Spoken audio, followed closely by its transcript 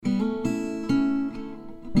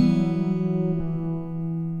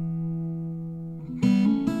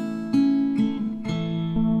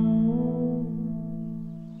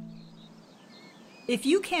If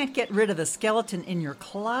you can't get rid of the skeleton in your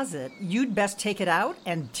closet, you'd best take it out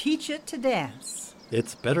and teach it to dance.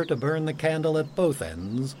 It's better to burn the candle at both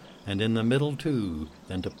ends, and in the middle too,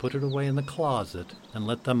 than to put it away in the closet and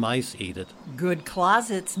let the mice eat it. Good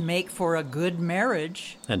closets make for a good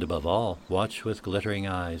marriage. And above all, watch with glittering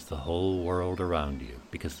eyes the whole world around you,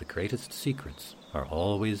 because the greatest secrets are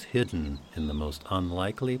always hidden in the most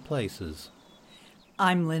unlikely places.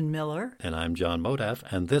 I'm Lynn Miller. And I'm John Modaf,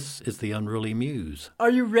 and this is The Unruly Muse. Are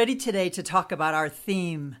you ready today to talk about our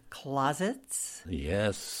theme, closets?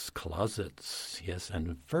 Yes, closets. Yes,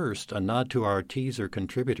 and first, a nod to our teaser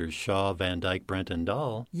contributors, Shaw, Van Dyke, Brent, and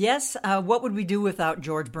Dahl. Yes, what would we do without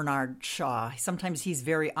George Bernard Shaw? Sometimes he's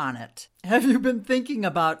very on it. Have you been thinking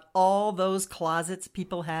about all those closets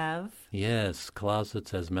people have? Yes,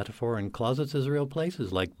 closets as metaphor and closets as real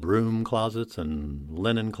places, like broom closets and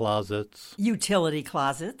linen closets. Utility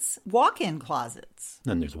closets, walk-in closets.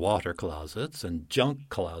 Then there's water closets and junk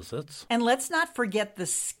closets. And let's not forget the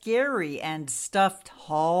scary and stuffed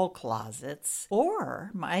hall closets,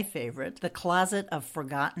 or, my favorite, the closet of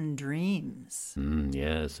forgotten dreams.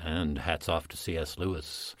 Yes, and hats off to C.S.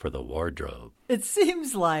 Lewis for the wardrobe. It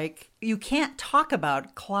seems like you can't talk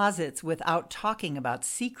about closets without talking about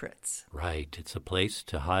secrets. Right. It's a place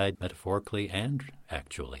to hide metaphorically and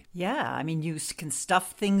actually. Yeah, I mean, you can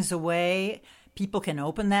stuff things away. People can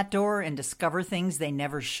open that door and discover things they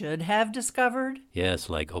never should have discovered. Yes,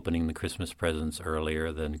 like opening the Christmas presents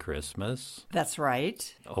earlier than Christmas. That's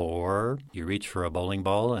right. Or you reach for a bowling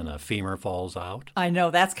ball and a femur falls out. I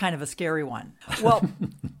know, that's kind of a scary one. Well,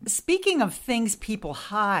 speaking of things people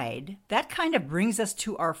hide, that kind of brings us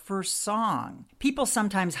to our first song. People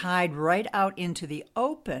sometimes hide right out into the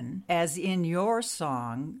open, as in your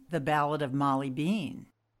song, The Ballad of Molly Bean.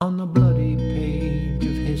 On the bloody page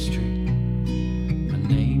of history,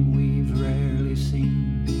 name we've rarely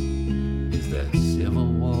seen is the Civil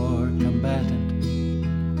War combatant,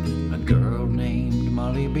 a girl named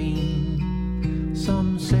Molly Bean.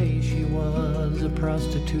 Some say she was a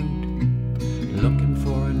prostitute looking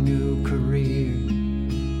for a new career,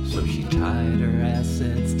 so she tied her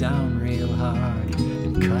assets down real hard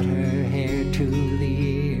and cut her hair to the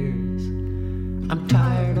ears. I'm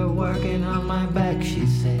tired of working on my back, she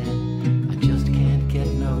said, I just can't get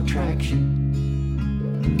no traction.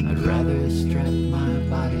 I'd rather strap my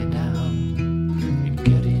body down and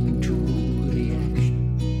get into the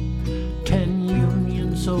action. 10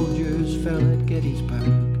 Union soldiers fell at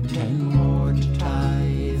Gettysburg, 10 more to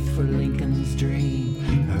tithe for Lincoln's dream.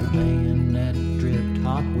 Her bayonet dripped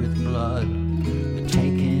hot with blood, the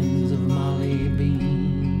takings of Molly Bean.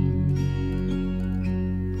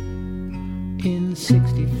 In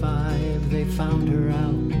 65 they found her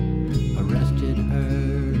out, arrested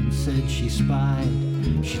her and said she spied.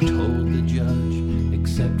 She told the judge,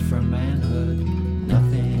 except for manhood,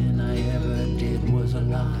 nothing I ever did was a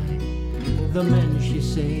lie. The men she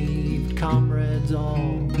saved, comrades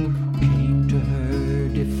all, came to her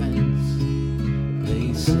defense.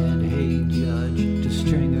 They said, hey judge, to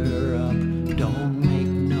string her up don't make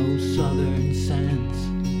no southern sense.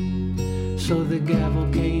 So the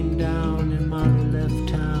gavel came down and Molly left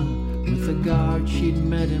town with the guard she'd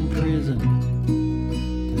met in prison.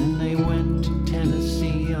 Then they went to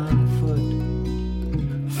Tennessee on foot,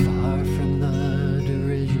 far from the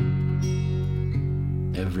derision.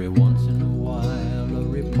 Every once in a while a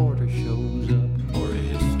reporter shows up, or a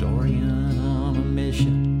historian on a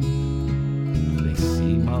mission. They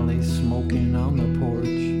see Molly smoking on the porch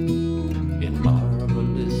in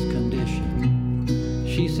marvelous condition.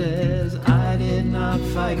 She says, I did not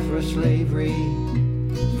fight for slavery,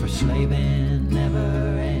 for slaving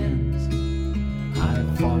never ends. I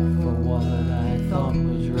fought for what I thought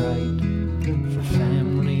was right, for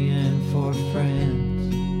family and for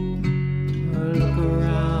friends. Look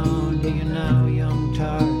around you now, young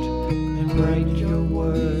tart, and write your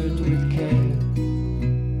words with care.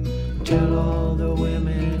 Tell all the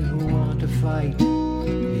women who want to fight,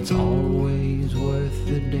 it's always worth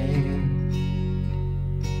the dare.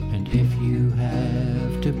 And if you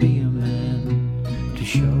have to be a man to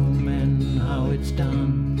show men how it's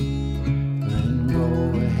done, then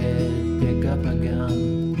go ahead, pick up a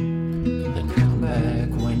gun, then come back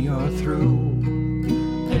when you're through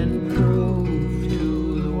and prove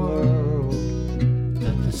to the world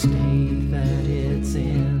that the state that it's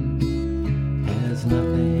in has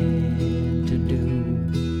nothing to do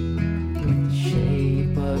with the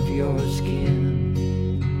shape of your skin.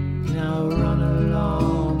 Now run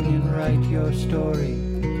along and write your story,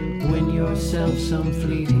 win yourself some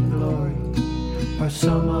fleeting glory, or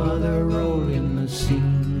some other role in the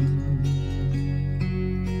scene.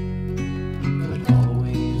 But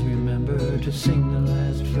always remember to sing the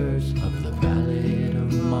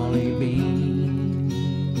Bean.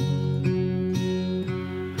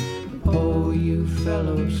 Oh, you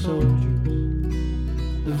fellow soldiers,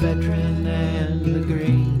 the veteran and the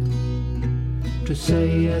green, to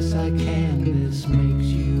say yes I can, this makes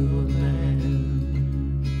you a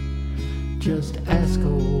man. Just ask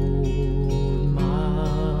old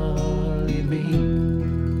Molly Bean.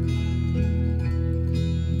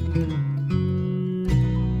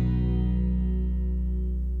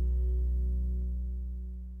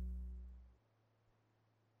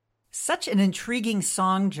 Such an intriguing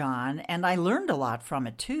song, John, and I learned a lot from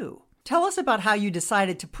it, too. Tell us about how you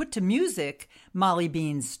decided to put to music Molly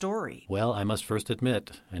Bean's story. Well, I must first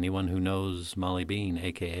admit, anyone who knows Molly Bean,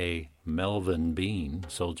 a.k.a. Melvin Bean,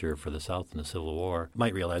 soldier for the South in the Civil War,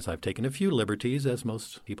 might realize I've taken a few liberties, as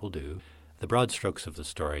most people do. The broad strokes of the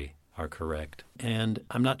story are correct. And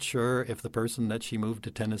I'm not sure if the person that she moved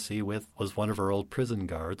to Tennessee with was one of her old prison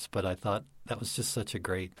guards, but I thought that was just such a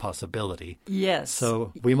great possibility. Yes.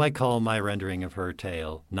 So we might call my rendering of her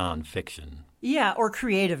tale nonfiction. Yeah, or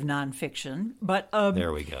creative nonfiction. But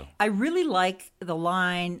there we go. I really like the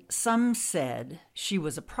line, some said she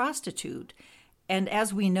was a prostitute. And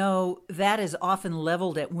as we know, that is often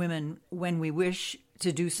leveled at women when we wish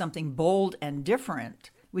to do something bold and different.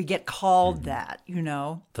 We get called that, you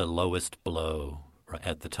know. The lowest blow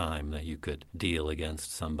at the time that you could deal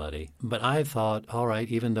against somebody. But I thought, all right,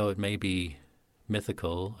 even though it may be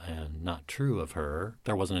mythical and not true of her,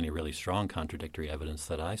 there wasn't any really strong contradictory evidence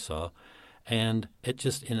that I saw. And it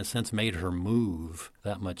just, in a sense, made her move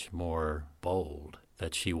that much more bold,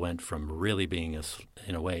 that she went from really being,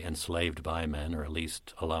 in a way, enslaved by men, or at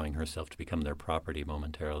least allowing herself to become their property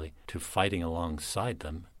momentarily, to fighting alongside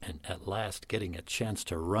them and at last getting a chance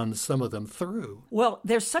to run some of them through. Well,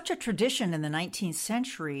 there's such a tradition in the 19th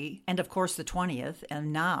century, and of course the 20th,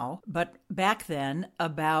 and now, but back then,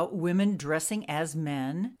 about women dressing as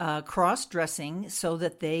men, cross-dressing so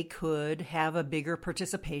that they could have a bigger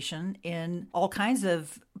participation in all kinds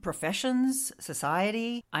of professions,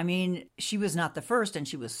 society. I mean, she was not the first, and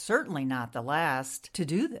she was certainly not the last to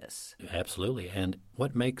do this. Absolutely. And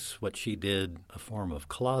what makes what she did a form of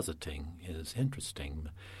closeting is interesting.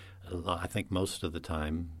 I think most of the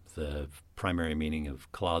time the primary meaning of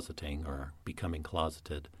closeting or becoming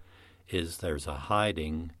closeted is there's a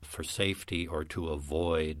hiding for safety or to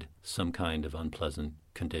avoid some kind of unpleasant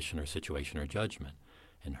condition or situation or judgment.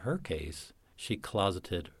 In her case, she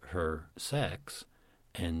closeted her sex,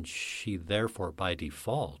 and she therefore by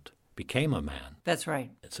default became a man. That's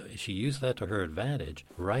right. So she used that to her advantage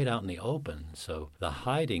right out in the open. So the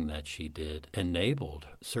hiding that she did enabled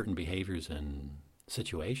certain behaviors and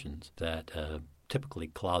situations that typically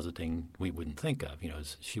closeting we wouldn't think of. You know,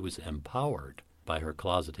 she was empowered by her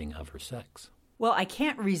closeting of her sex. Well, I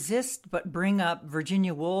can't resist but bring up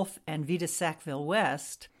Virginia Woolf and Vita Sackville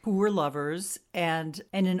West, who were lovers, and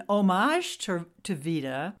in homage to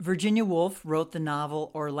Vita, Virginia Woolf wrote the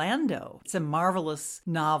novel Orlando. It's a marvelous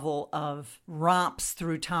novel of romps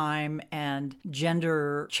through time and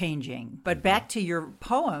gender changing. But back to your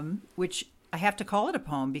poem, which I have to call it a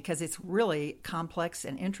poem because it's really complex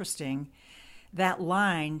and interesting. That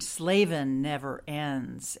line, "Slavin' never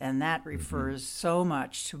ends," and that refers so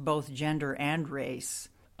much to both gender and race.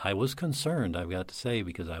 I was concerned, I've got to say,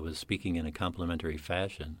 because I was speaking in a complimentary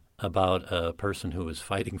fashion about a person who was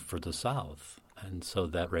fighting for the South. And so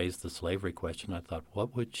that raised the slavery question. I thought,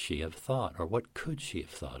 what would she have thought, or what could she have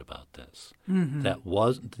thought about this? That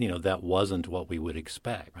wasn't what we would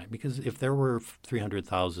expect, right? Because if there were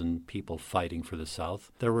 300,000 people fighting for the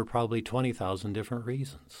South, there were probably 20,000 different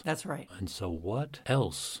reasons. That's right. And so what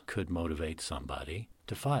else could motivate somebody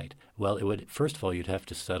to fight? Well, it would, first of all, you'd have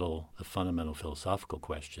to settle the fundamental philosophical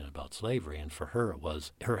question about slavery. And for her,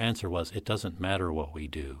 her answer was, it doesn't matter what we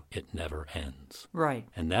do, it never ends. Right.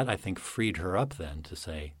 And that, I think, freed her up then to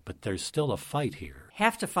say, but there's still a fight here.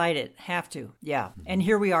 Have to fight it. Have to. Yeah. And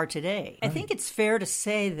here we are today. I think it's fair to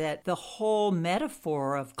say that the whole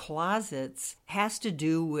metaphor of closets has to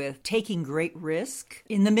do with taking great risk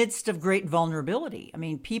in the midst of great vulnerability. I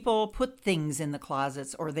mean, people put things in the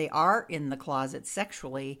closets, or they are in the closet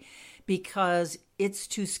sexually, because it's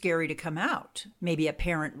too scary to come out. Maybe a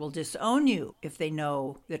parent will disown you if they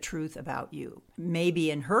know the truth about you. Maybe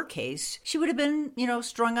in her case, she would have been,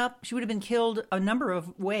 strung up. She would have been killed a number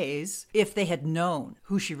of ways if they had known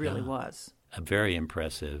who she really was. Very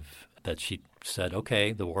impressive that she said,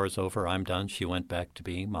 okay, the war's over, I'm done. She went back to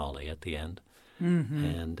being Molly at the end.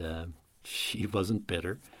 And she wasn't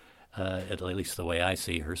bitter, at least the way I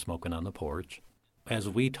see her, smoking on the porch. As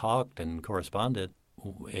we talked and corresponded,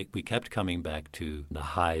 we kept coming back to the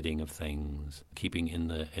hiding of things, keeping in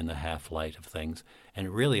the half-light of things. And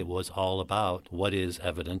really it was all about what is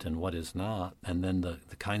evident and what is not, and then the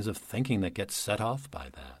kinds of thinking that gets set off by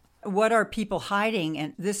that. What are people hiding?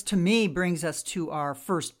 And this, to me, brings us to our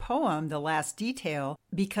first poem, The Last Detail,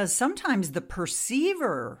 because sometimes the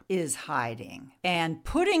perceiver is hiding and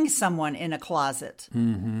putting someone in a closet.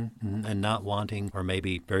 And not wanting, or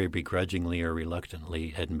maybe very begrudgingly or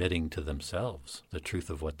reluctantly admitting to themselves the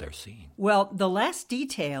truth of what they're seeing. Well, The Last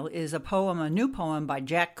Detail is a new poem by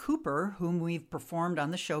Jack Cooper, whom we've performed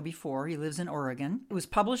on the show before. He lives in Oregon. It was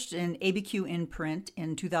published in ABQ in print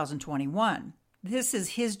in 2021. This is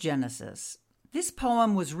his genesis. This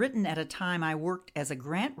poem was written at a time I worked as a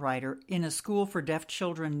grant writer in a school for deaf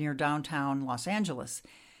children near downtown Los Angeles.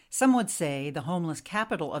 Some would say the homeless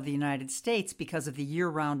capital of the United States because of the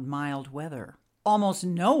year-round mild weather. Almost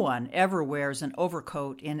no one ever wears an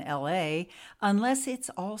overcoat in LA unless it's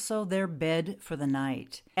also their bed for the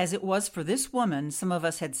night. As it was for this woman some of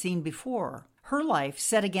us had seen before. Her life,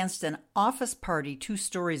 set against an office party 2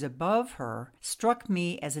 stories above her, struck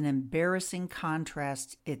me as an embarrassing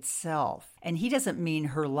contrast itself. And he doesn't mean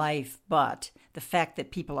her life, but the fact that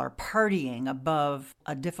people are partying above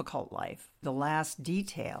a difficult life. The Last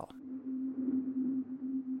Detail.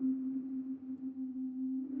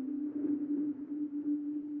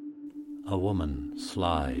 A woman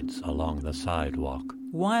slides along the sidewalk,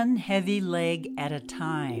 One heavy leg at a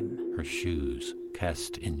time. her shoes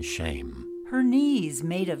cast in shame. Her knees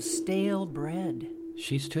made of stale bread.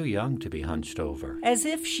 She's too young to be hunched over. As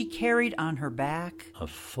if she carried on her back A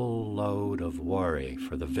full load of worry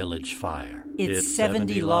for the village fire. it's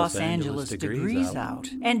 70 Los Angeles degrees out.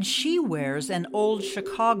 And she wears an old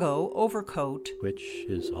Chicago overcoat. Which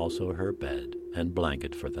is also her bed and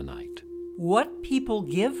blanket for the night. What people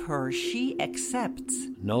give her, she accepts,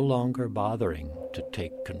 No longer bothering to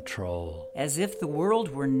take control. as if the world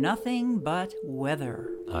were nothing but weather.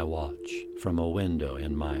 I watch from a window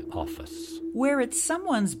in my office, Where it's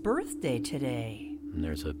someone's birthday today, and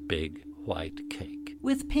there's a big white cake.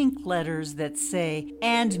 with pink letters that say,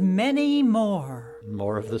 and many more.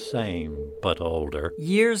 More of the same, but older.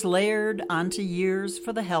 Years layered onto years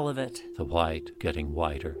for the hell of it. The white getting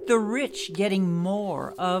whiter. The rich getting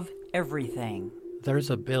more of everything. There's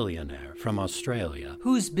a billionaire from Australia,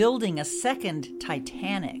 Who's building a second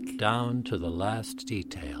Titanic. down to the last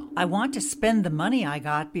detail, I want to spend the money I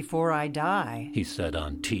got before I die. he said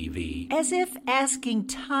on TV. As if asking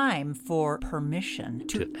time for permission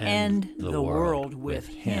to end the world with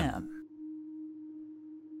him.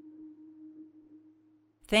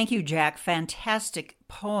 Thank you, Jack. Fantastic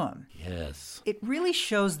poem. Yes. It really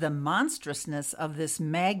shows the monstrousness of this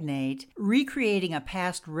magnate recreating a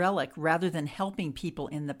past relic rather than helping people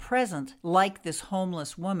in the present, like this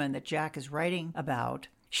homeless woman that Jack is writing about.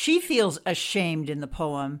 She feels ashamed in the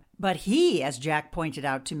poem, but he, as Jack pointed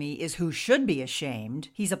out to me, is who should be ashamed.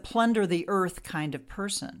 He's a plunder the earth kind of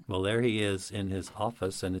person. Well, there he is in his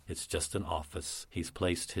office, and it's just an office. He's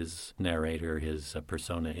placed his narrator, his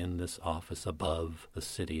persona in this office above the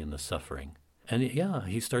city and the suffering. And yeah,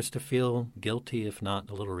 he starts to feel guilty, if not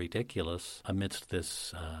a little ridiculous, amidst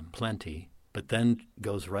this plenty, but then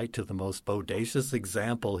goes right to the most bodacious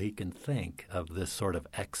example he can think of this sort of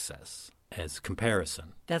excess as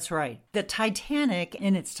comparison. That's right. The Titanic,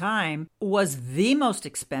 in its time, was the most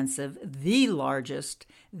expensive, the largest,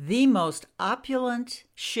 the most opulent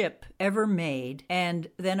ship ever made. And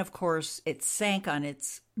then, of course, it sank on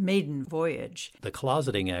its maiden voyage. The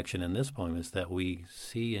closeting action in this poem is that we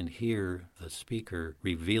see and hear the speaker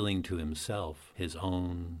revealing to himself his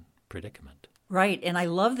own predicament. Right. And I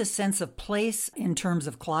love the sense of place in terms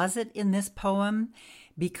of closet in this poem,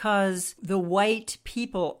 because the white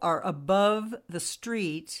people are above the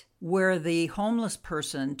street where the homeless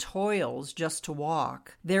person toils just to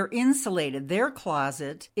walk. They're insulated. Their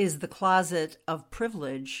closet is the closet of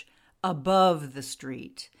privilege above the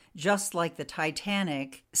street, just like the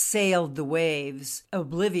Titanic sailed the waves,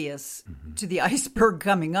 oblivious to the iceberg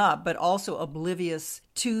coming up, but also oblivious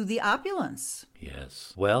to the opulence.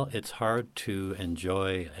 Yes. Well, it's hard to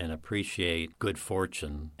enjoy and appreciate good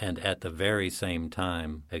fortune and at the very same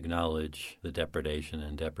time acknowledge the depredation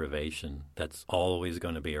and deprivation that's always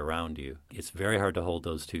going to be around you. It's very hard to hold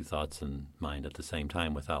those two thoughts in mind at the same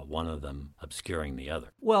time without one of them obscuring the other.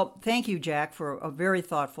 Well, thank you, Jack, for a very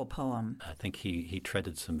thoughtful poem. I think he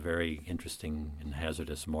treaded some very interesting and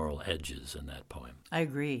hazardous moral edges in that poem. I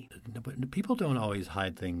agree. But people don't always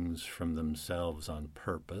hide things from themselves on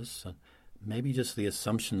purpose. Maybe just the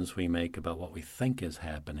assumptions we make about what we think is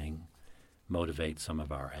happening motivate some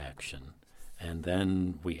of our action. and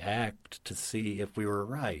then we act to see if we were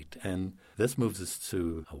right. And this moves us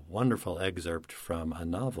to a wonderful excerpt from a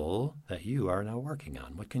novel that you are now working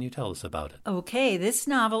on. What can you tell us about it? Okay, this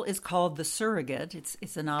novel is called The Surrogate.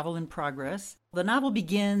 It's a novel in progress. The novel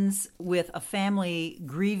begins with a family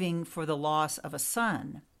grieving for the loss of a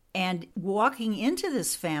son. And walking into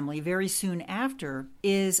this family very soon after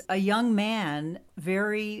is a young man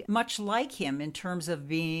very much like him in terms of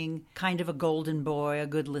being kind of a golden boy, a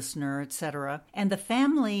good listener, etc. And the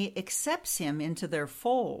family accepts him into their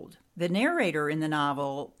fold. The narrator in the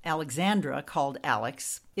novel, Alexandra, called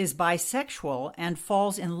Alex, is bisexual and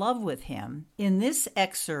falls in love with him. In this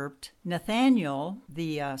excerpt, Nathaniel,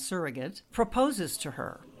 the surrogate, proposes to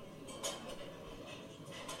her.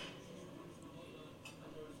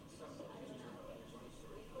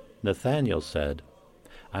 Nathaniel said,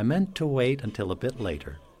 "I meant to wait until a bit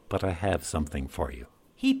later, but I have something for you."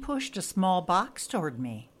 He pushed a small box toward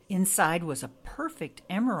me. Inside was a perfect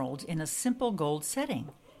emerald in a simple gold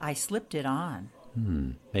setting. I slipped it on.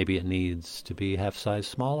 Maybe it needs to be half size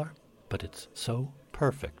smaller, but it's so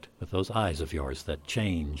perfect with those eyes of yours that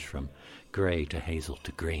change from gray to hazel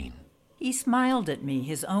to green. He smiled at me,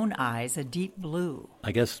 his own eyes a deep blue.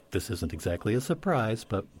 I guess this isn't exactly a surprise,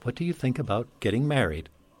 but what do you think about getting married?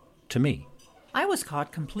 To me. I was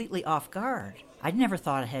caught completely off guard. I'd never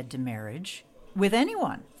thought ahead to marriage with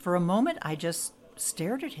anyone. For a moment, I just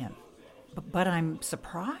stared at him. But I'm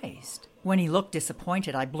surprised. When he looked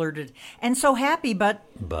disappointed, I blurted, "And so happy, but..."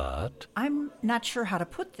 But? I'm not sure how to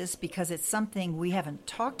put this because it's something we haven't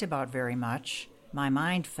talked about very much. My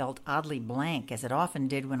mind felt oddly blank, as it often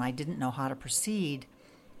did when I didn't know how to proceed.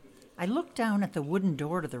 I looked down at the wooden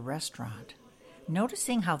door to the restaurant,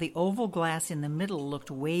 noticing how the oval glass in the middle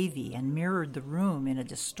looked wavy and mirrored the room in a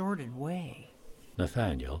distorted way.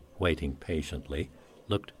 Nathaniel, waiting patiently,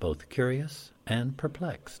 looked both curious and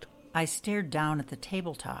perplexed. I stared down at the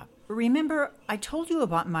tabletop. "Remember, I told you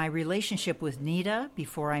about my relationship with Nita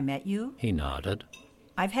before I met you?" He nodded.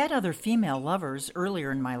 "I've had other female lovers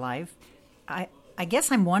earlier in my life. I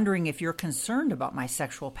guess I'm wondering if you're concerned about my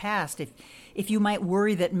sexual past, if you might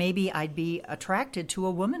worry that maybe I'd be attracted to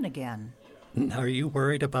a woman again." Are you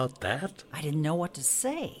worried about that? I didn't know what to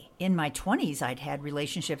say. In my 20s, I'd had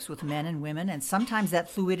relationships with men and women, and sometimes that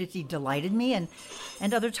fluidity delighted me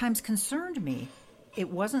and other times concerned me. It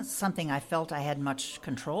wasn't something I felt I had much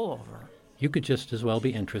control over. You could just as well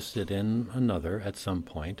be interested in another at some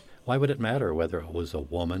point. Why would it matter whether it was a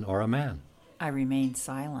woman or a man? I remained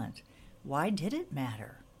silent. Why did it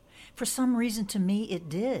matter? For some reason, to me, it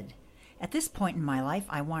did. At this point in my life,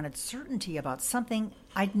 I wanted certainty about something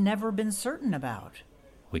I'd never been certain about.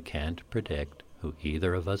 We can't predict who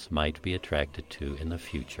either of us might be attracted to in the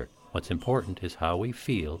future. What's important is how we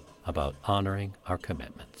feel about honoring our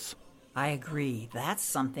commitments. I agree. That's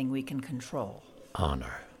something we can control.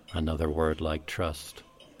 Honor. Another word like trust.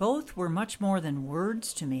 Both were much more than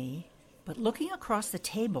words to me. But looking across the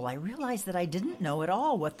table, I realized that I didn't know at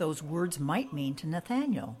all what those words might mean to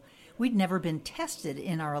Nathaniel. We'd never been tested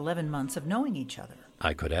in our 11 months of knowing each other.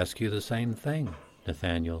 I could ask you the same thing.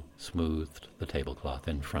 Nathaniel smoothed the tablecloth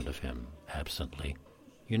in front of him absently.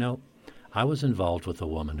 You know, I was involved with a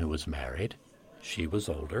woman who was married. She was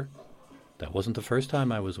older. That wasn't the first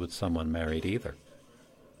time I was with someone married either.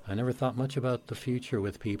 I never thought much about the future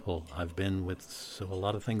with people I've been with, so a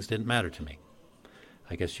lot of things didn't matter to me.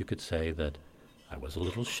 I guess you could say that I was a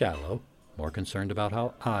little shallow, more concerned about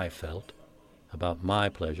how I felt, about my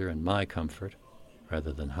pleasure and my comfort,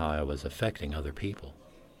 rather than how I was affecting other people.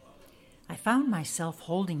 I found myself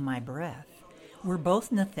holding my breath. Were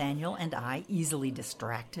both Nathaniel and I easily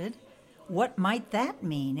distracted? What might that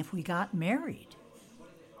mean if we got married?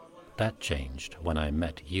 That changed when I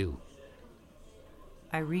met you.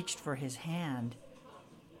 I reached for his hand.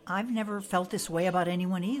 I've never felt this way about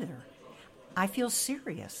anyone either. I feel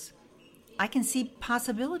serious. I can see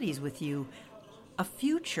possibilities with you, a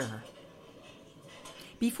future.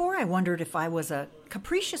 Before I wondered if I was a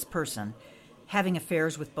capricious person, having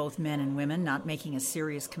affairs with both men and women, not making a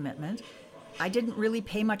serious commitment. I didn't really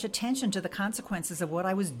pay much attention to the consequences of what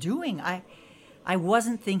I was doing. I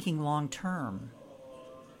wasn't thinking long term.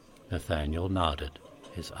 Nathaniel nodded,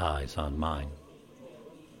 his eyes on mine.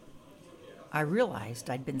 I realized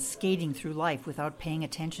I'd been skating through life without paying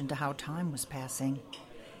attention to how time was passing.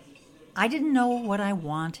 I didn't know what I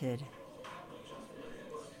wanted.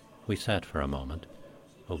 We sat for a moment,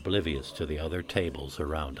 oblivious to the other tables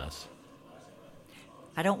around us.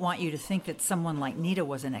 I don't want you to think that someone like Nita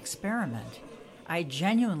was an experiment. I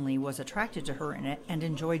genuinely was attracted to her and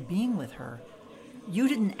enjoyed being with her. You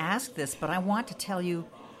didn't ask this, but I want to tell you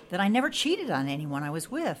that I never cheated on anyone I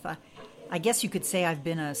was with. I guess you could say I've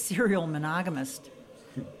been a serial monogamist.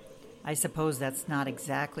 I suppose that's not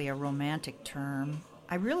exactly a romantic term.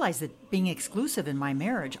 I realize that being exclusive in my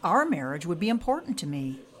marriage, our marriage, would be important to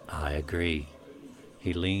me. I agree.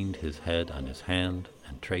 He leaned his head on his hand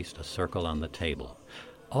and traced a circle on the table.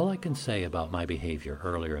 All I can say about my behavior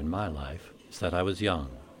earlier in my life is that I was young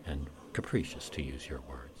and capricious, to use your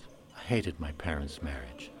words. I hated my parents'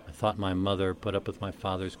 marriage. I thought my mother put up with my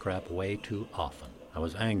father's crap way too often. I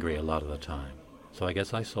was angry a lot of the time, so I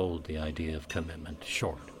guess I sold the idea of commitment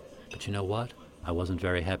short. But you know what? I wasn't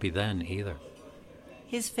very happy then either.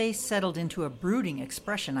 His face settled into a brooding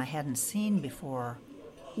expression I hadn't seen before.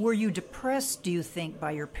 Were you depressed, do you think,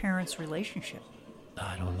 by your parents' relationship?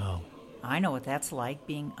 I don't know. I know what that's like,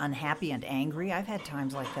 being unhappy and angry. I've had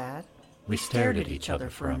times like that. We stared at each other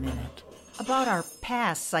for a minute. About our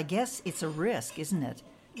pasts, I guess it's a risk, isn't it?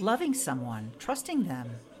 Loving someone, trusting them.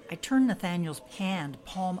 I turned Nathaniel's hand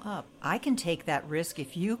palm up. I can take that risk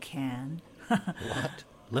if you can. What?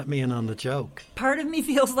 Let me in on the joke. Part of me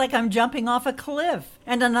feels like I'm jumping off a cliff,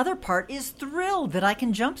 and another part is thrilled that I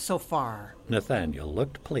can jump so far. Nathaniel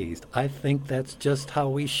looked pleased. I think that's just how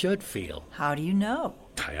we should feel. How do you know?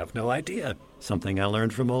 I have no idea. Something I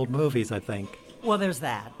learned from old movies, I think. Well, there's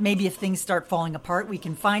that. Maybe if things start falling apart, we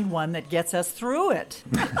can find one that gets us through it.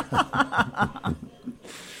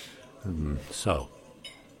 So,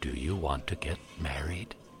 do you want to get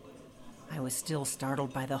married? I was still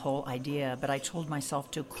startled by the whole idea, but I told myself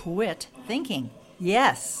to quit thinking.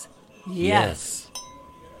 Yes. Yes.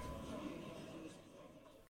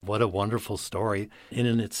 What a wonderful story. In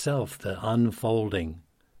and itself, the unfolding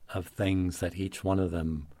of things that each one of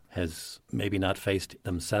them has maybe not faced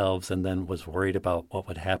themselves and then was worried about what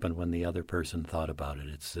would happen when the other person thought about it.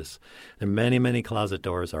 It's this, there are many, many closet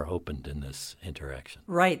doors are opened in this interaction.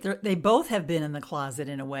 Right. They both have been in the closet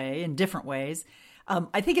in a way, in different ways.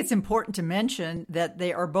 I think it's important to mention that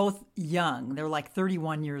they are both young. They're like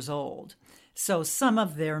 31 years old. So some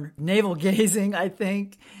of their navel gazing, I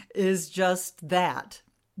think, is just that,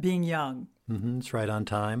 being young. Mm-hmm, it's right on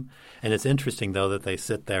time. And it's interesting, though, that they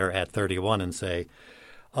sit there at 31 and say,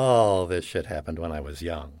 oh, this shit happened when I was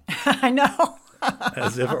young. I know.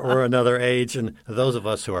 As if it were another age. And those of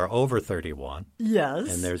us who are over 31,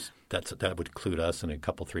 yes, and that would include us and a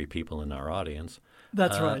couple, three people in our audience.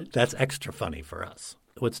 That's right. That's extra funny for us.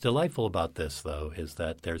 What's delightful about this, though, is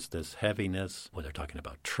that there's this heaviness where they're talking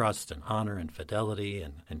about trust and honor and fidelity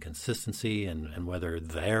and consistency and whether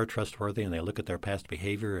they're trustworthy, and they look at their past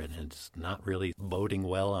behavior and it's not really boding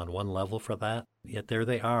well on one level for that. Yet there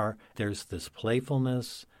they are. There's this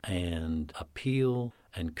playfulness and appeal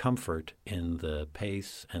and comfort in the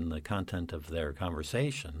pace and the content of their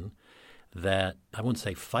conversation that I wouldn't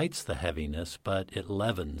say fights the heaviness, but it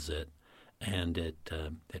leavens it. And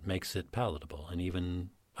it makes it palatable and even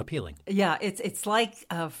appealing. Yeah, it's like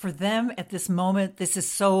for them at this moment, this is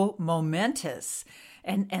so momentous.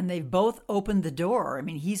 And they've both opened the door. I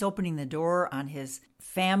mean, he's opening the door on his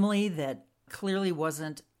family that clearly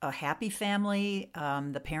wasn't a happy family.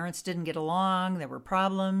 The parents didn't get along. There were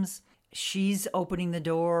problems. She's opening the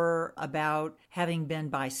door about having been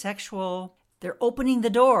bisexual. They're opening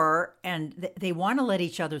the door, and they want to let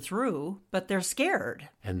each other through, but they're scared.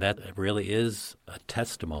 And that really is a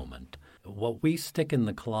test moment. What we stick in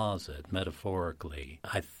the closet, metaphorically,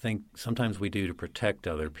 I think sometimes we do to protect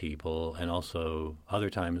other people, and also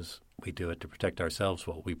other times we do it to protect ourselves,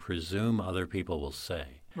 what we presume other people will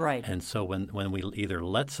say. Right. And so when we either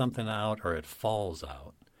let something out or it falls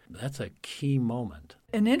out, that's a key moment.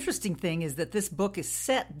 An interesting thing is that this book is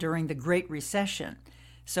set during the Great Recession.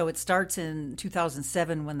 So it starts in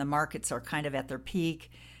 2007 when the markets are kind of at their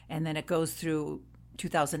peak, and then it goes through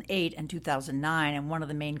 2008 and 2009, and one of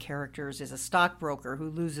the main characters is a stockbroker who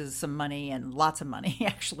loses some money, and lots of money,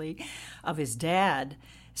 actually, of his dad.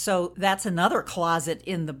 So that's another closet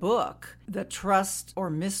in the book, the trust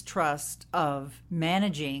or mistrust of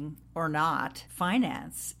managing or not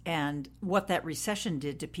finance and what that recession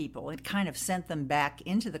did to people. It kind of sent them back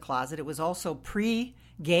into the closet. It was also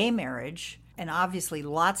pre-gay marriage. And obviously,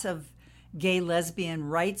 lots of gay lesbian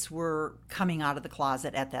rights were coming out of the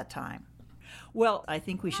closet at that time. Well, I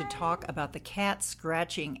think we should talk about the cat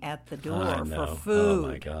scratching at the door for food. Oh,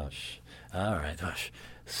 my gosh. All right. Gosh.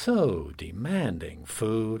 So demanding.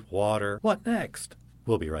 Food, water. What next?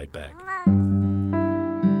 We'll be right back.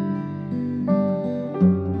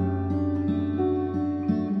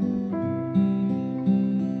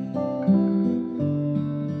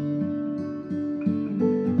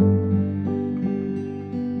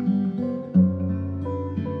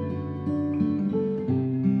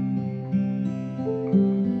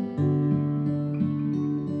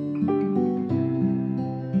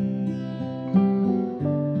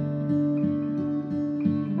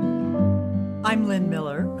 I'm Lynn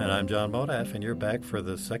Miller. And I'm John Modaff, and you're back for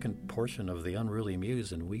the second portion of The Unruly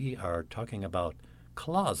Muse, and we are talking about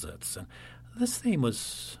closets. And this theme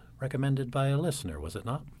was recommended by a listener, was it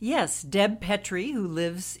not? Yes, Deb Petrie, who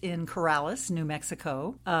lives in Corrales, New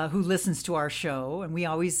Mexico, who listens to our show, and we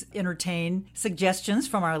always entertain suggestions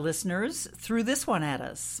from our listeners, threw this one at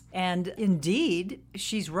us. And indeed,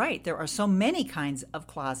 she's right. There are so many kinds of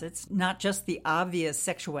closets, not just the obvious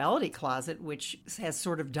sexuality closet, which has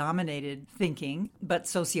sort of dominated thinking, but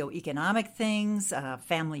socioeconomic things,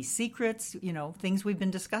 family secrets, things we've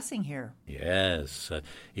been discussing here. Yes,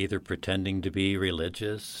 either pretending to be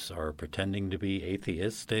religious or pretending to be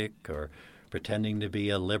atheistic or pretending to be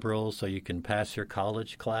a liberal so you can pass your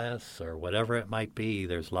college class or whatever it might be.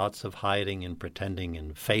 There's lots of hiding and pretending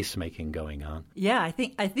and face-making going on. Yeah, I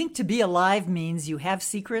think to be alive means you have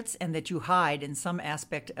secrets and that you hide in some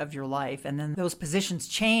aspect of your life, and then those positions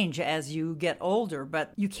change as you get older,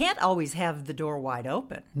 but you can't always have the door wide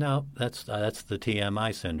open. No, that's the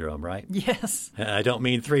TMI syndrome, right? Yes. I don't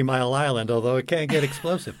mean 3 Mile Island, although it can get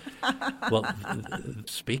explosive. Well,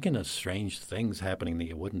 speaking of strange things happening that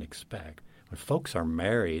you wouldn't expect, when folks are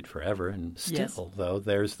married forever, and still, yes, though,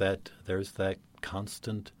 there's that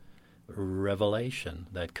constant revelation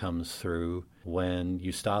that comes through when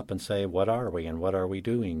you stop and say, what are we and what are we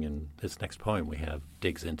doing? And this next poem we have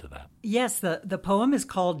digs into that. Yes, the poem is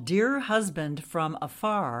called Dear Husband from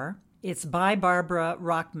Afar. It's by Barbara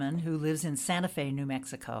Rockman, who lives in Santa Fe, New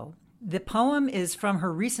Mexico. The poem is from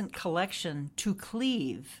her recent collection, To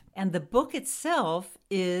Cleave, and the book itself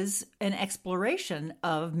is an exploration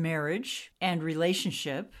of marriage and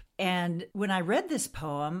relationship. And when I read this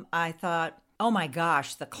poem, I thought, oh my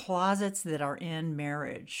gosh, the closets that are in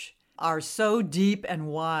marriage are so deep and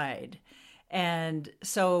wide. And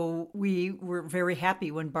so we were very happy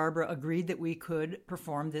when Barbara agreed that we could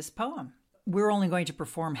perform this poem. We're only going to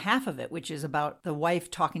perform half of it, which is about the wife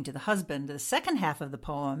talking to the husband. The second half of the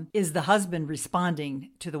poem is the husband responding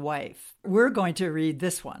to the wife. We're going to read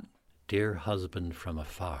this one. Dear Husband from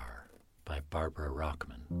Afar by Barbara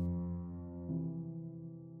Rockman.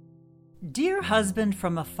 Dear husband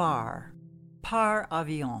from afar, par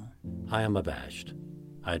avion. I am abashed.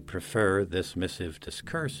 I'd prefer this missive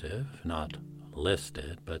discursive, not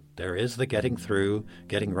listed, but there is the getting through,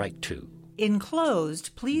 getting right to.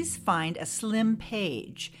 Enclosed, please find a slim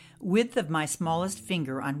page, width of my smallest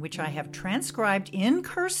finger, on which I have transcribed in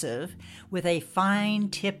cursive with a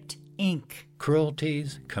fine-tipped ink.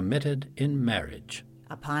 Cruelties committed in marriage.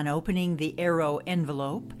 Upon opening the arrow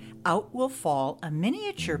envelope, out will fall a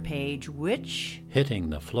miniature page which, hitting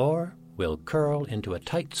the floor, will curl into a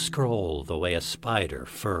tight scroll the way a spider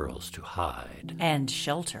furls to hide. And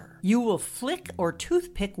shelter. You will flick or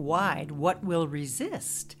toothpick wide what will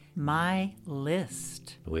resist my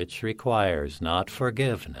list. Which requires not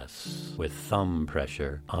forgiveness, with thumb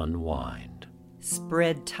pressure unwind.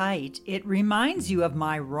 Spread tight, it reminds you of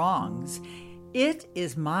my wrongs. It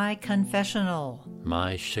is my confessional.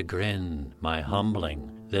 My chagrin, my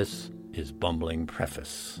humbling. This is bumbling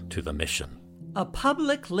preface to the mission. A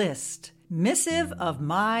public list, missive of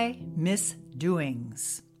my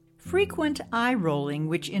misdoings. Frequent eye-rolling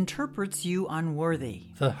which interprets you unworthy.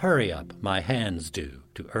 The hurry-up my hands do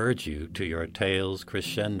to urge you to your tale's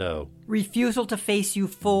crescendo. Refusal to face you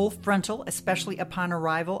full frontal, especially upon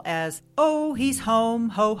arrival, as, oh, he's home,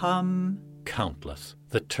 ho-hum. Countless,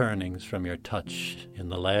 the turnings from your touch in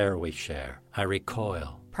the lair we share. I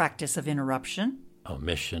recoil. Practice of interruption.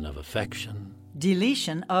 Omission of affection.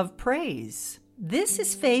 Deletion of praise. This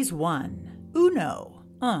is phase 1. Uno.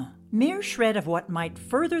 Mere shred of what might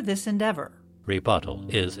further this endeavor. Rebuttal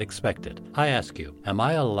is expected. I ask you, am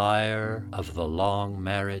I a liar of the long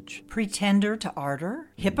marriage? Pretender to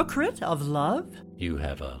ardor? Hypocrite of love? You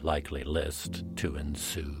have a likely list to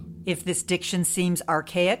ensue. If this diction seems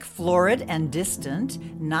archaic, florid, and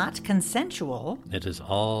distant, not consensual, it is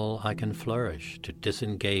all I can flourish to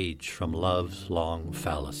disengage from love's long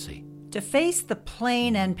fallacy. To face the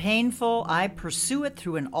plain and painful, I pursue it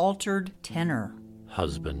through an altered tenor.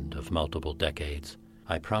 Husband of multiple decades,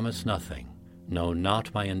 I promise nothing, know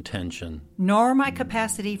not my intention, nor my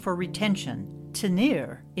capacity for retention,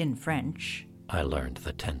 tenir in French. I learned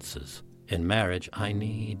the tenses. In marriage, I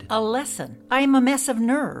need a lesson. I am a mess of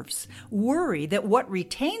nerves, worry that what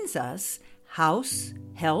retains us, house,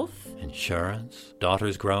 health, insurance,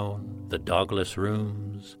 daughters grown, the dogless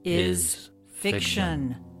rooms, is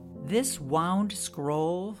fiction. This wound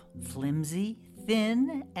scroll, flimsy,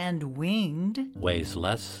 thin and winged, weighs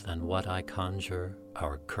less than what I conjure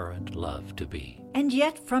our current love to be. and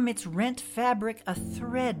yet from its rent fabric a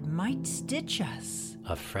thread might stitch us.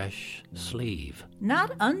 A fresh sleeve,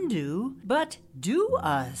 Not undo, but do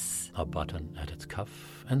us. a button at its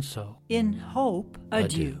cuff, and so In hope, adieu.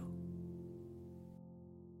 Adieu.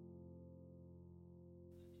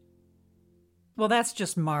 Well, that's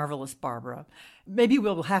just marvelous, Barbara. Maybe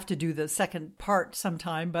we'll have to do the second part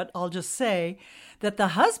sometime, but I'll just say that the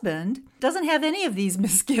husband doesn't have any of these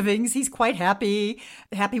misgivings. He's quite happy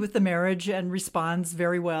with the marriage, and responds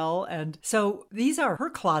very well. And so these are her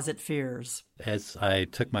closet fears. As I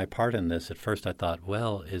took my part in this, at first I thought,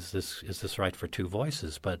 well, is this right for two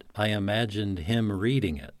voices? But I imagined him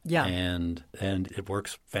reading it. Yeah. And it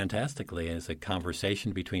works fantastically as a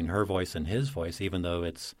conversation between her voice and his voice, even though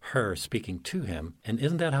it's her speaking to him. And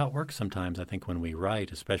isn't that how it works sometimes, I think, when we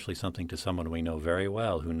write, especially something to someone we know very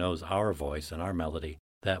well, who knows our voice and our melody,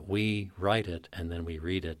 that we write it and then we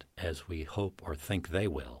read it as we hope or think they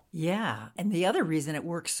will. Yeah. And the other reason it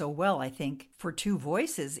works so well, I think, for two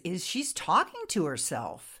voices is she's talking to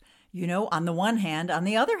herself. You know, on the one hand, on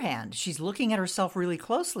the other hand, she's looking at herself really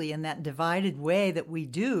closely in that divided way that we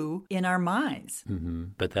do in our minds. Mm-hmm.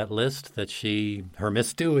 But that list that her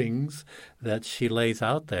misdoings that she lays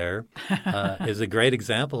out there is a great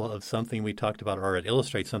example of something we talked about, or it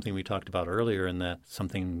illustrates something we talked about earlier, in that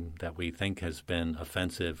something that we think has been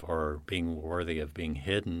offensive or being worthy of being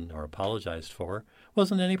hidden or apologized for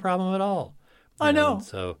wasn't any problem at all. I know. And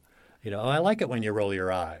so, I like it when you roll your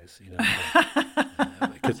eyes,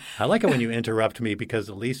 because I like it when you interrupt me, because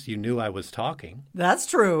at least you knew I was talking. That's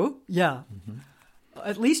true. Yeah. Mm-hmm.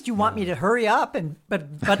 At least you want me to hurry up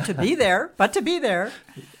but to be there. But to be there.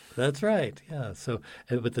 That's right. Yeah. So,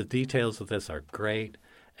 but the details of this are great,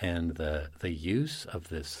 and the use of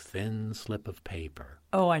this thin slip of paper.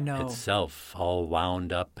 Oh, I know. Itself all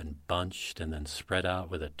wound up and bunched and then spread out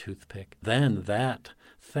with a toothpick. Then that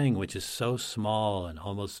thing, which is so small and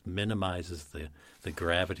almost minimizes the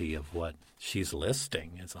gravity of what she's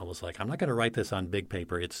listing. It's almost like, I'm not going to write this on big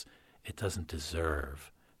paper. It doesn't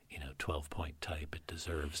deserve, 12-point type. It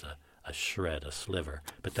deserves a shred, a sliver.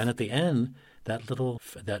 But then at the end,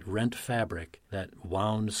 that rent fabric, that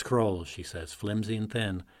wound scroll, she says, flimsy and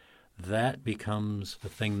thin, that becomes the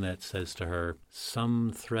thing that says to her,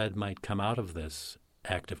 some thread might come out of this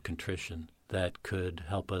act of contrition that could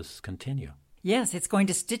help us continue. Yes, it's going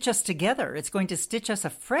to stitch us together. It's going to stitch us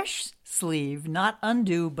a fresh sleeve, not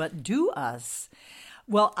undo, but do us.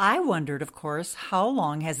 Well, I wondered, of course, how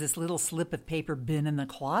long has this little slip of paper been in the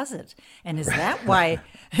closet? And is that why,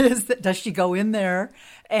 does she go in there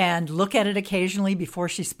and look at it occasionally before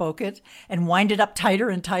she spoke it and wind it up tighter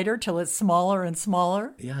and tighter till it's smaller and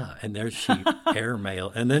smaller? Yeah, and there she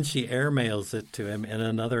airmails it to him in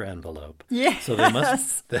another envelope. Yes. So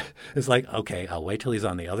it's like, okay, I'll wait till he's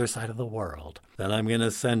on the other side of the world. Then I'm going to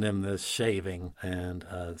send him this shaving and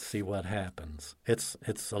see what happens.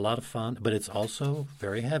 It's a lot of fun, but it's also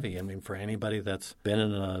very heavy. I mean, for anybody that's been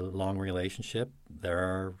in a long relationship, there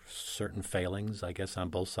are certain failings, I guess, on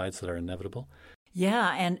both sides that are inevitable.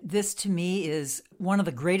 Yeah, and this to me is one of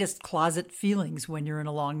the greatest closet feelings when you're in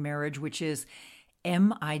a long marriage, which is,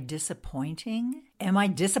 am I disappointing? Am I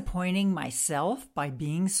disappointing myself by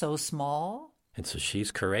being so small? And so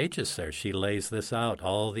she's courageous there. She lays this out,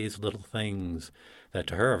 all these little things that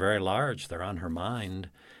to her are very large. They're on her mind.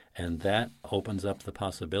 And that opens up the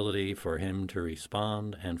possibility for him to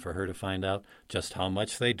respond and for her to find out just how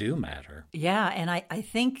much they do matter. Yeah, and I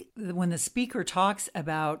think when the speaker talks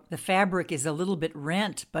about the fabric is a little bit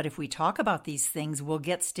rent, but if we talk about these things, we'll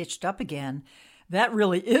get stitched up again. That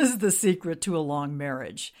really is the secret to a long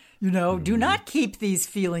marriage. Do not keep these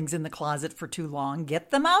feelings in the closet for too long.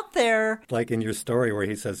 Get them out there. Like in your story where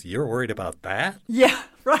he says, you're worried about that? Yeah,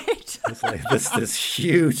 right. It's like this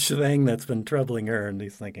huge thing that's been troubling her, and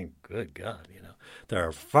he's thinking, good God, there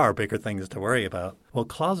are far bigger things to worry about. Well,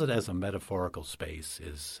 closet as a metaphorical space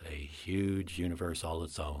is a huge universe all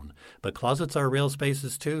its own. But closets are real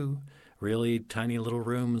spaces too, really tiny little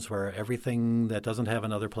rooms where everything that doesn't have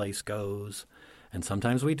another place goes. And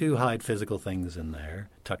sometimes we do hide physical things in there,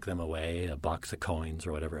 tuck them away, a box of coins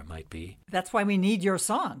or whatever it might be. That's why we need your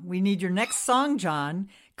song. We need your next song, John.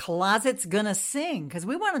 Closet's Gonna Sing, because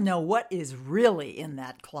we want to know what is really in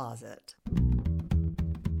that closet.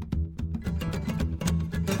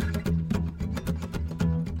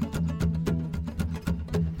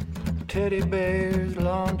 Teddy bears,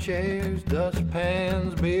 lawn chairs,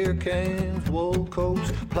 dustpans, beer cans, wool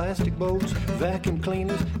coats, plastic boats, vacuum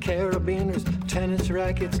cleaners, carabiners, tennis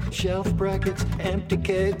rackets, shelf brackets, empty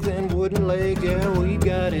kegs and wooden legs. Yeah, we've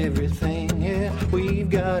got everything. Yeah, we've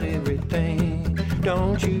got everything.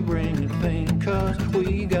 Don't you bring a thing, 'cause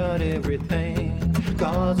we got everything.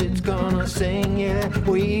 'Cause it's gonna sing, yeah,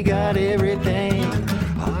 we got everything.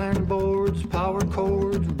 Iron boards, power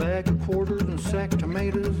cords, bag of quarters and sack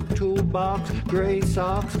tomatoes, toolbox, gray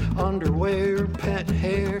socks, underwear, pet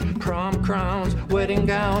hair, prom crowns, wedding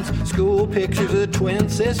gowns, school pictures of twin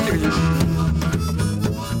sisters.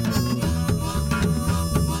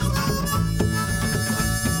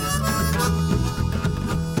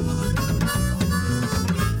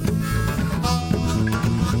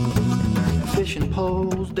 Fishing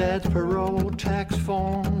poles, dad's parole, tax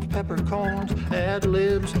forms, peppercorns,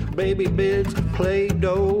 ad-libs, baby bids,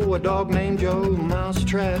 Play-Doh, a dog named Joe, mouse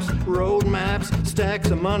traps, road maps,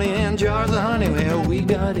 stacks of money and jars of honey. Well, we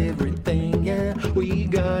got everything, yeah, we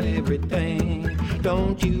got everything.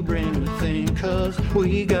 Don't you bring a thing, 'cause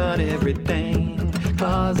we got everything.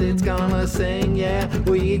 'Cause it's gonna sing, yeah,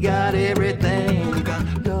 we got everything. We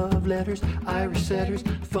got love letters, Irish setters,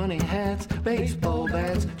 funny hats, baseball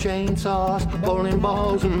bats, chainsaws, bowling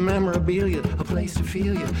balls and memorabilia, a place to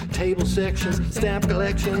feel you, table sections, stamp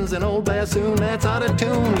collections, an old bassoon that's out of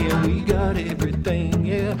tune. Yeah, we got everything,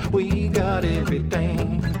 yeah, we got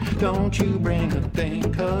everything. Don't you bring a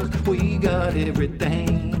thing, 'cause we got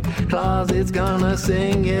everything. 'Cause it's gonna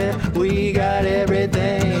sing, yeah, we got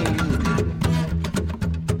everything.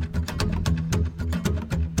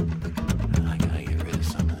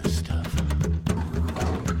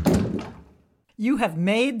 You have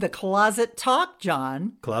made the closet talk,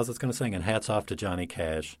 John. Closet's going to sing, and hats off to Johnny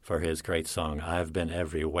Cash for his great song, I've Been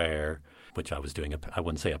Everywhere, which I was doing, I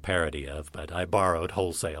wouldn't say a parody of, but I borrowed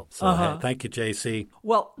wholesale. So thank you, JC.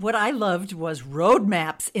 Well, what I loved was road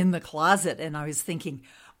maps in the closet, and I was thinking,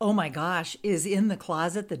 oh my gosh, is in the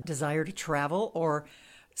closet the desire to travel or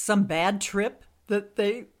some bad trip that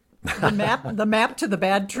the map to the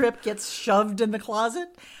bad trip gets shoved in the closet?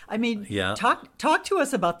 I mean, yeah. Talk to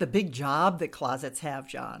us about the big job that closets have,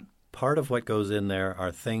 John. Part of what goes in there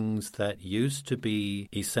are things that used to be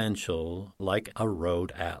essential, like a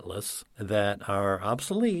road atlas, that are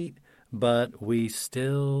obsolete, but we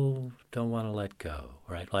still don't want to let go,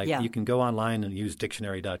 right? Like you can go online and use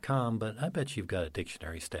dictionary.com, but I bet you've got a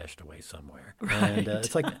dictionary stashed away somewhere. Right. And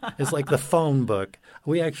it's like the phone book.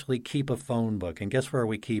 We actually keep a phone book, and guess where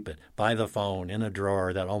we keep it? By the phone, in a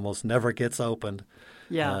drawer that almost never gets opened.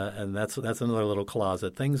 Yeah. And that's another little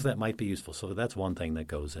closet, things that might be useful. So that's one thing that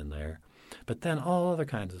goes in there. But then all other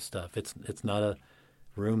kinds of stuff. It's not a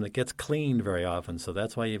room that gets cleaned very often, so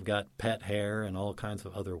that's why you've got pet hair and all kinds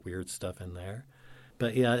of other weird stuff in there.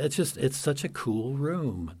 But yeah, it's such a cool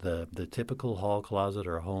room, the typical hall closet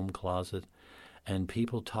or home closet, and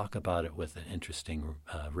people talk about it with an interesting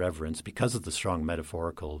reverence because of the strong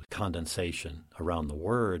metaphorical condensation around the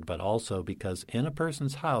word, but also because in a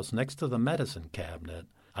person's house next to the medicine cabinet,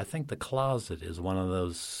 I think the closet is one of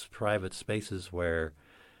those private spaces where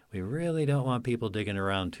we really don't want people digging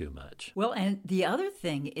around too much. Well, and the other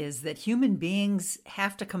thing is that human beings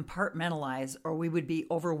have to compartmentalize or we would be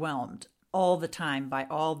overwhelmed all the time by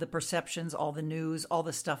all the perceptions, all the news, all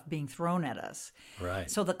the stuff being thrown at us.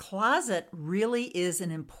 Right. So the closet really is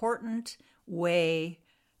an important way.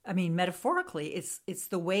 I mean, metaphorically, it's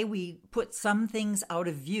the way we put some things out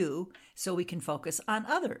of view so we can focus on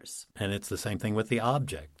others. And it's the same thing with the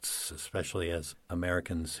objects, especially as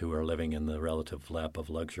Americans who are living in the relative lap of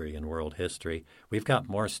luxury in world history. We've got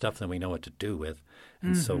more stuff than we know what to do with.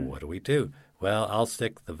 And so what do? Well, I'll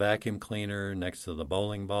stick the vacuum cleaner next to the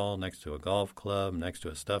bowling ball, next to a golf club, next to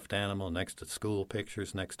a stuffed animal, next to school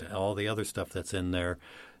pictures, next to all the other stuff that's in there,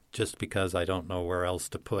 just because I don't know where else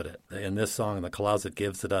to put it. In this song, the closet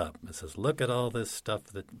gives it up. It says, look at all this stuff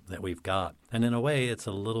that we've got. And in a way, it's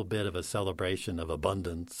a little bit of a celebration of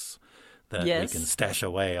abundance that we can stash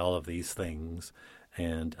away all of these things.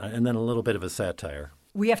 And then a little bit of a satire.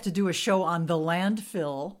 We have to do a show on the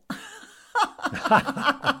landfill.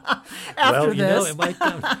 Well, you know, it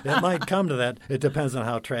might come to that. It depends on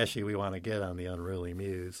how trashy we want to get on the Unruly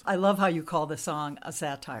Muse. I love how you call the song a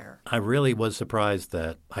satire. I really was surprised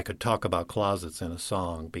that I could talk about closets in a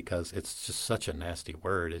song because it's just such a nasty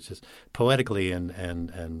word. It's just poetically and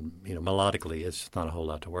you know, melodically, it's just not a whole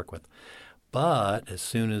lot to work with. But as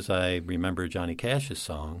soon as I remember Johnny Cash's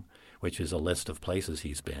song, which is a list of places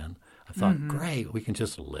he's been, I thought, great, we can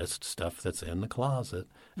just list stuff that's in the closet.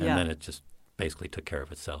 And then it just basically took care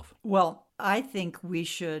of itself. Well, I think we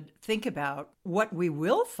should think about what we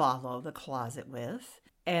will follow the closet with.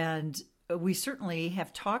 And we certainly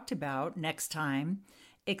have talked about next time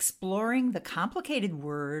exploring the complicated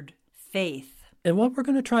word faith. And what we're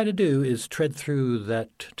going to try to do is tread through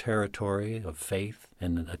that territory of faith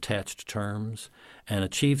and attached terms and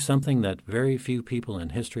achieve something that very few people in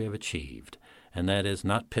history have achieved. and that is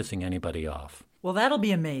not pissing anybody off. Well, that'll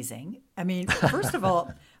be amazing. I mean, first of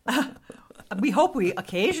all, we hope we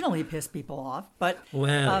occasionally piss people off, but...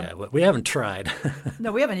 Well, we haven't tried.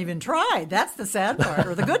 No, we haven't even tried. That's the sad part,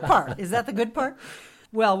 or the good part. Is that the good part?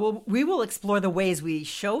 Well, we will explore the ways we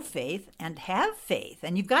show faith and have faith.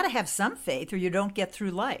 And you've got to have some faith or you don't get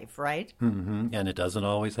through life, right? Mm-hmm. And it doesn't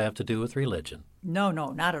always have to do with religion. No,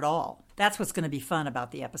 not at all. That's what's going to be fun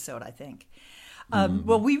about the episode, I think.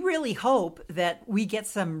 Well, we really hope that we get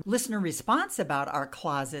some listener response about our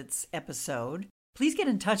Closets episode. Please get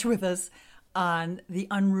in touch with us on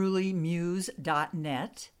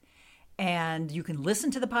theunrulymuse.net. And you can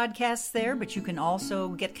listen to the podcasts there, but you can also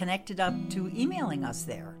get connected up to emailing us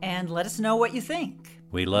there and let us know what you think.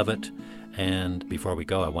 We love it. And before we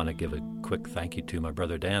go, I want to give a quick thank you to my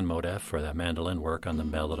brother Dan Modef for that mandolin work on the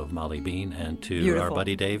Ballad of Molly Bean, and to Beautiful. our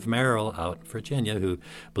buddy Dave Merrill out in Virginia, who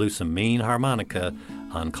blew some mean harmonica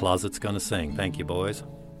on Closet's Gonna Sing. Thank you, boys.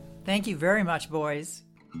 Thank you very much, boys.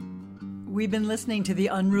 We've been listening to The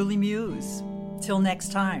Unruly Muse. Till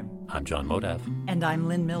next time. I'm John Modef. And I'm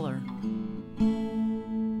Lynn Miller.